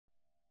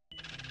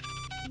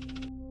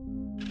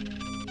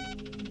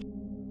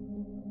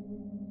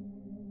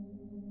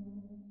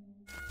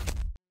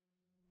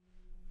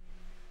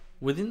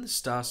Within the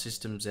star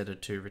system Zeta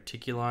 2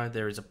 Reticuli,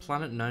 there is a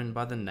planet known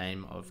by the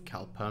name of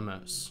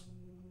Calpomos.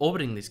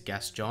 Orbiting this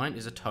gas giant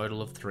is a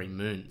total of 3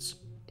 moons,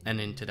 and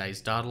in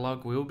today's data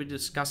log we will be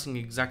discussing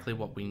exactly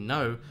what we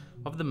know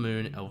of the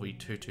moon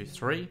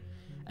LV-223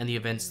 and the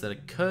events that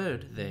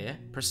occurred there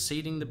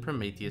preceding the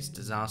Prometheus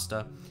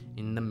disaster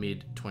in the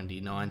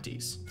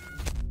mid-2090s.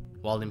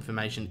 While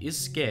information is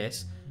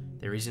scarce,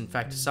 there is in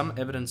fact some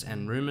evidence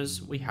and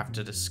rumours we have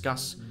to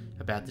discuss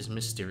about this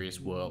mysterious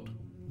world.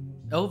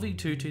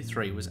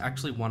 LV-223 was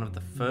actually one of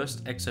the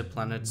first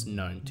exoplanets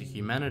known to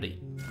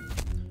humanity.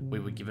 We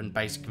were given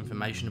basic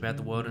information about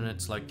the world and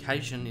its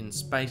location in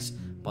space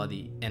by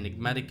the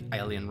enigmatic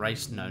alien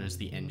race known as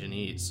the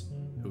Engineers,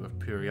 who have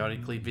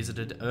periodically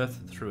visited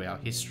Earth through our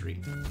history.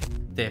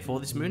 Therefore,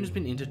 this moon has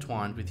been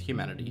intertwined with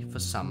humanity for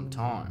some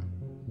time.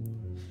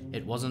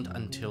 It wasn't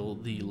until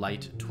the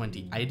late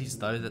 2080s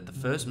though that the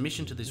first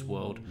mission to this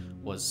world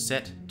was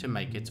set to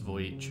make its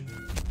voyage.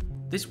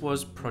 This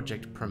was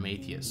Project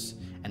Prometheus,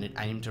 and it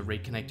aimed to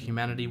reconnect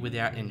humanity with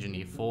our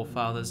engineer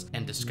forefathers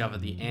and discover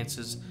the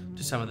answers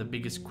to some of the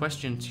biggest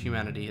questions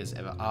humanity has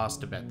ever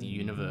asked about the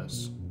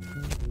universe.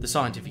 The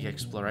scientific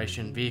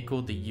exploration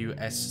vehicle, the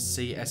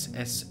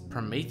USCSS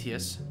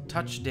Prometheus,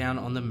 touched down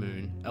on the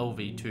moon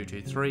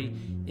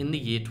LV-223 in the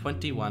year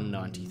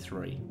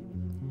 2193.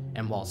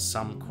 And while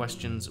some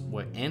questions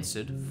were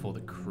answered for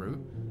the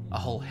crew, a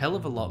whole hell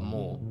of a lot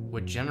more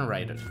were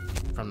generated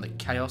from the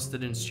chaos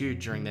that ensued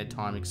during their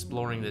time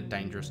exploring the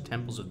dangerous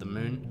temples of the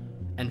moon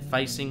and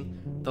facing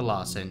the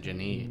last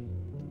engineer.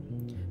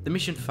 The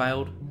mission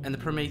failed and the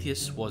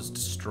Prometheus was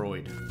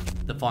destroyed.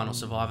 The final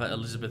survivor,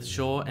 Elizabeth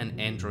Shaw, and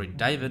android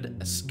David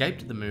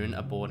escaped the moon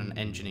aboard an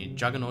engineered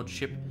Juggernaut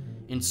ship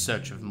in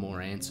search of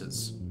more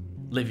answers,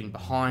 leaving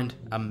behind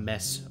a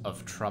mess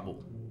of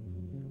trouble.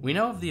 We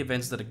know of the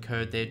events that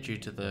occurred there due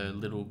to the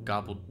little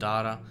garbled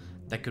data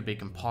that could be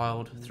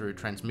compiled through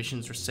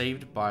transmissions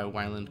received by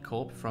Wayland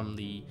Corp from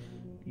the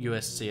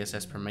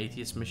USCSS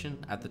Prometheus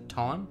mission at the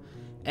time,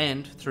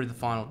 and through the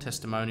final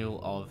testimonial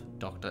of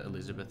Dr.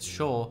 Elizabeth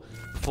Shaw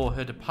before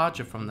her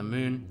departure from the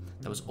moon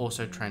that was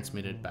also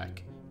transmitted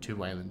back to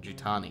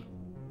Weyland-Yutani.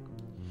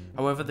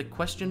 However, the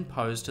question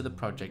posed to the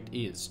project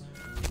is,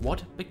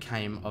 what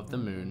became of the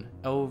moon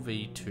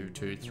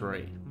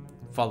LV-223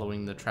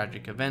 following the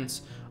tragic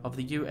events of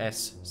the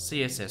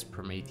USCSS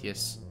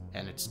Prometheus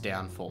and its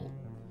downfall?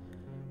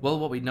 Well,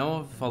 what we know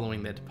of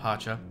following their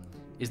departure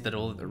is that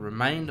all that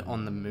remained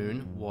on the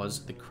moon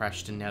was the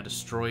crashed and now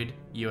destroyed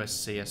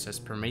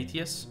USCSS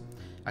Prometheus,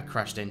 a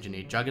crashed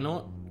engineer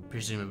Juggernaut,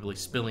 presumably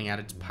spilling out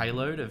its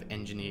payload of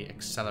engineer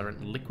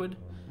accelerant liquid,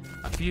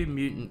 a few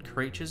mutant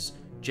creatures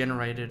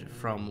generated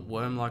from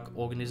worm-like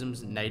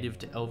organisms native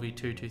to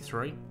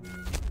LV-223,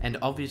 and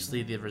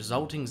obviously the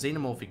resulting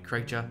xenomorphic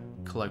creature,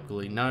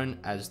 colloquially known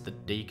as the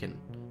Deacon,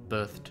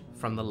 birthed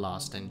from the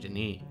last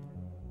engineer.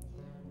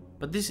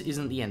 But this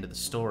isn't the end of the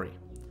story.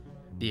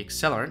 The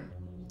accelerant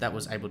that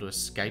was able to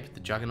escape the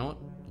Juggernaut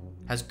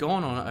has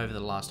gone on over the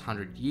last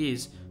 100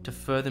 years to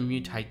further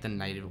mutate the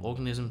native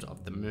organisms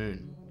of the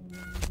moon.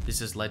 This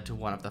has led to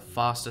one of the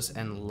fastest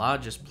and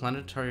largest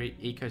planetary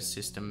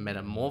ecosystem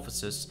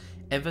metamorphosis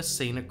ever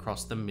seen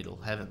across the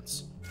middle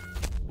heavens,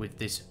 with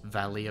this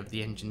Valley of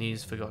the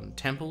Engineers' Forgotten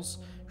Temples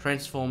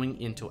transforming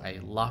into a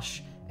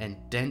lush and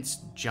dense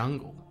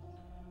jungle.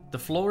 The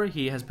flora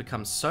here has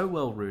become so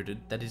well rooted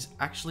that it has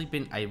actually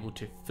been able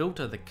to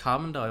filter the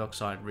carbon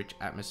dioxide rich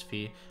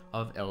atmosphere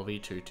of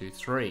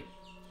LV-223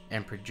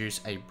 and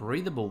produce a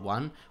breathable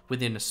one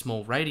within a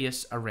small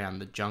radius around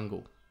the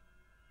jungle.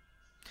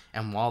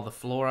 And while the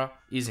flora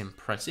is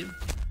impressive,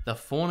 the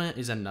fauna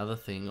is another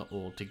thing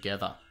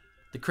altogether.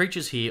 The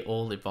creatures here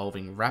all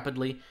evolving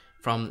rapidly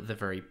from the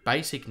very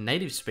basic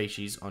native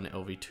species on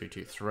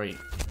LV-223.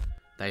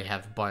 They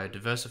have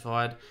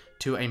biodiversified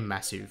to a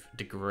massive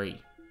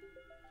degree,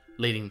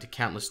 leading to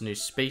countless new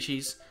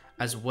species,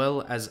 as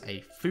well as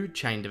a food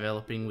chain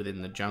developing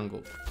within the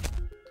jungle.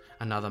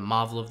 Another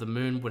marvel of the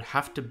moon would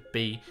have to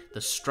be the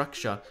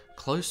structure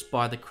close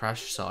by the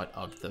crash site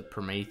of the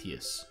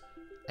Prometheus,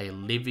 a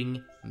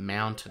living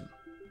mountain.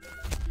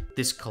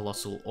 This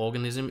colossal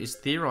organism is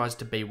theorized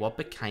to be what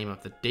became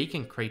of the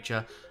Deacon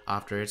creature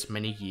after its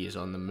many years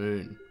on the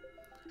moon,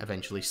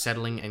 eventually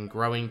settling and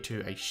growing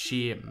to a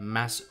sheer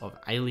mass of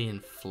alien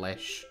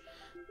flesh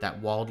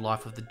that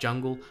wildlife of the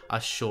jungle are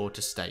sure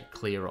to stay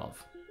clear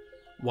of.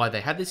 Why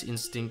they had this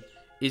instinct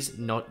is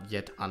not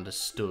yet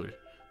understood,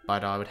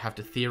 but I would have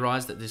to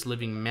theorize that this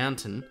living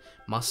mountain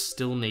must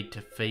still need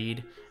to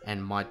feed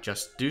and might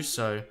just do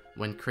so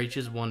when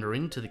creatures wander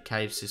into the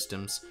cave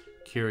systems,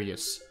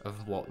 curious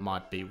of what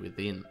might be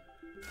within.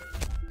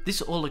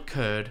 This all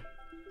occurred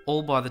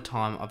all by the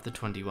time of the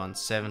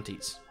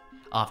 2170s,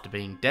 after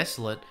being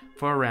desolate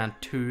for around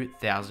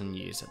 2,000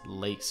 years at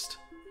least,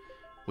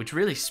 which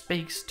really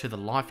speaks to the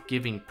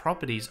life-giving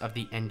properties of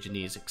the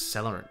Engineer's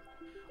accelerant.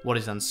 What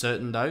is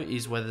uncertain though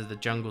is whether the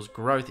jungle's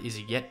growth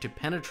is yet to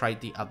penetrate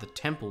the other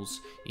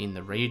temples in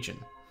the region,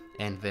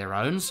 and their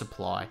own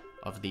supply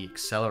of the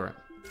accelerant.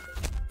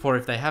 For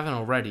if they haven't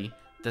already,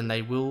 then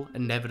they will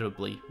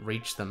inevitably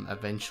reach them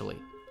eventually,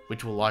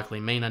 which will likely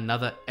mean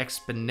another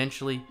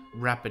exponentially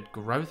rapid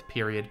growth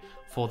period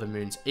for the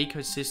moon's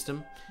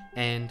ecosystem,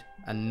 and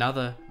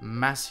another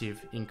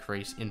massive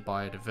increase in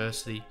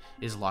biodiversity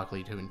is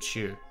likely to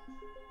ensue.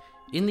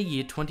 In the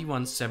year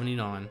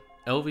 2179,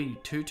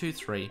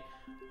 LV-223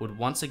 would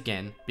once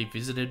again be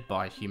visited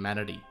by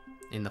humanity,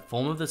 in the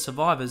form of the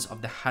survivors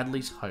of the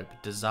Hadley's Hope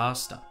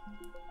disaster.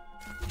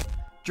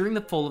 During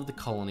the fall of the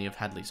colony of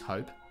Hadley's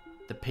Hope,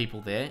 the people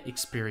there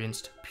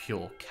experienced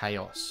pure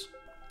chaos.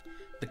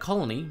 The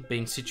colony,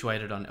 being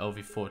situated on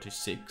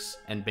LV-426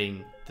 and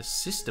being the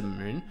sister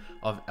moon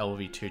of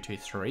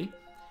LV-223,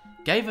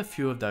 gave a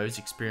few of those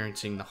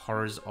experiencing the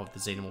horrors of the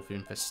xenomorph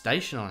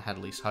infestation on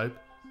Hadley's Hope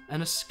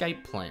an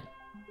escape plan.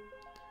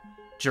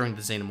 During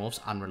the xenomorph's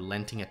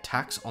unrelenting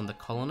attacks on the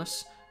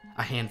colonists,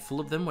 a handful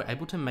of them were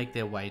able to make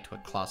their way to a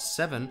Class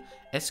 7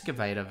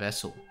 excavator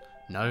vessel,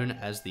 known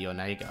as the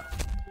Onager.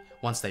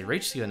 Once they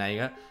reached the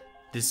Onager,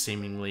 this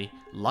seemingly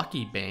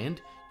lucky band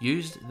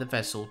used the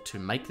vessel to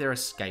make their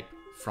escape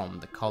from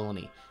the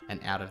colony and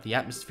out of the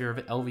atmosphere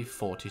of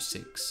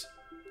LV-426.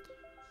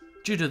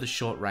 Due to the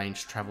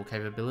short-range travel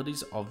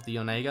capabilities of the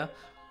Onager,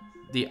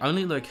 the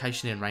only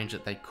location in range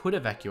that they could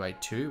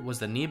evacuate to was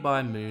the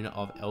nearby moon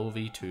of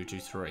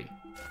LV-223.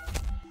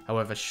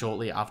 However,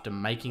 shortly after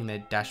making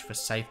their dash for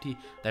safety,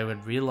 they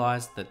would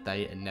realise that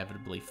they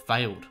inevitably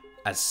failed,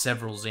 as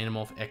several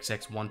Xenomorph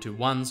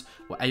XX-121s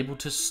were able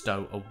to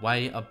stow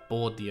away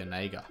aboard the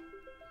Onager.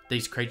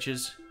 These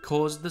creatures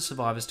caused the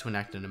survivors to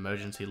enact an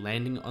emergency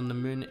landing on the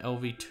moon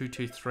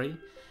LV-223,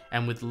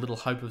 and with little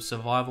hope of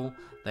survival,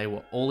 they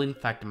were all in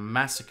fact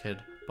massacred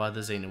by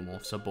the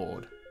Xenomorphs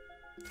aboard.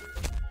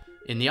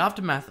 In the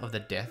aftermath of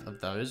the death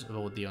of those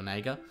aboard the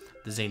Onager,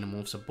 the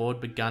Xenomorphs aboard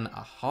begun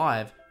a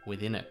hive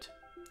within it,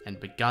 and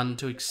begun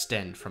to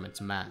extend from its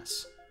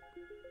mass.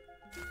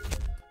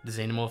 The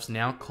Xenomorphs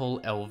now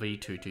call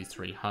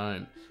LV-223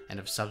 home, and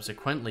have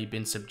subsequently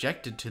been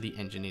subjected to the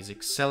Engineer's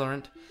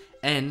accelerant,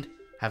 and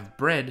have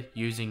bred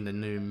using the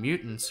new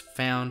mutants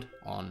found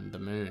on the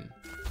moon,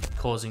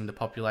 causing the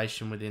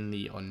population within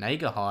the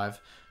Onager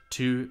hive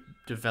to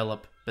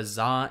develop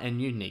bizarre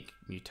and unique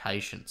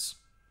mutations.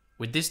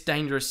 With this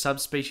dangerous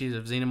subspecies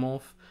of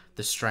Xenomorph,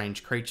 the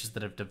strange creatures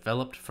that have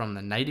developed from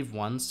the native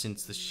ones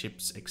since the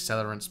ship's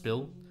accelerant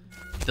spill,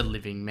 the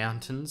living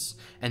mountains,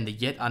 and the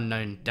yet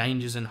unknown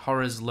dangers and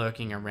horrors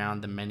lurking around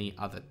the many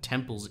other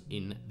temples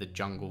in the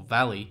Jungle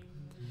Valley,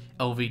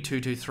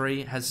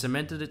 LV-223 has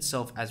cemented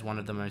itself as one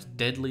of the most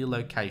deadly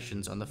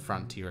locations on the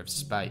frontier of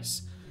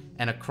space,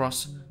 and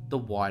across the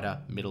wider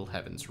Middle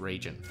Heavens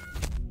region.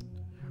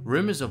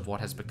 Rumours of what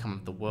has become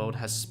of the world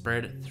has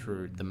spread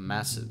through the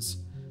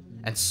masses,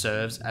 and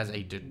serves as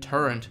a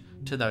deterrent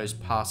to those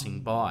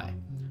passing by,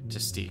 to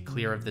steer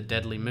clear of the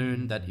deadly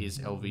moon that is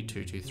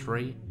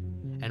LV-223,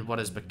 and what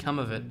has become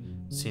of it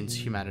since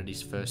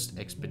humanity's first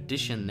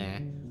expedition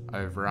there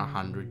over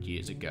 100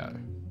 years ago.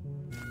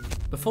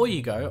 Before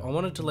you go, I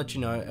wanted to let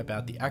you know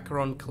about the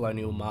ACHERON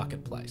Colonial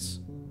Marketplace,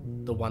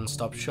 the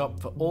one-stop shop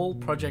for all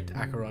Project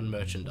ACHERON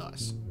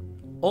merchandise.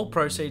 All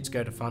proceeds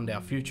go to fund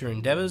our future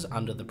endeavours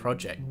under the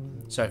project,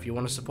 so if you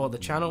want to support the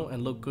channel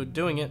and look good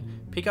doing it,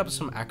 pick up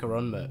some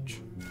ACHERON merch.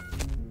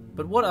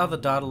 But what other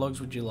data logs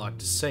would you like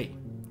to see?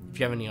 If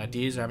you have any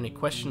ideas or have any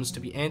questions to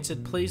be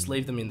answered, please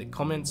leave them in the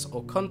comments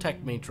or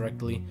contact me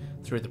directly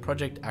through the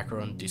Project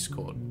ACHERON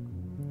Discord.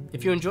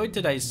 If you enjoyed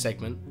today's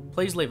segment,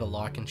 please leave a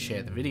like and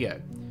share the video.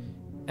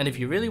 And if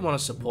you really want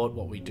to support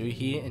what we do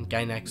here and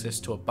gain access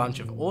to a bunch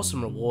of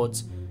awesome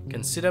rewards,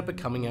 consider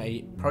becoming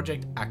a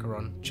Project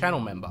ACHERON channel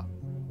member,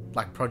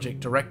 like Project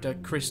Director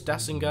Chris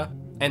Dasinger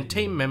and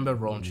team member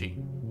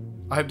Raunchy.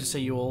 I hope to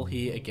see you all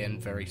here again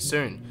very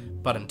soon,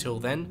 but until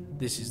then,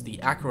 this is the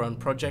ACHERON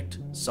Project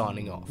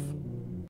signing off.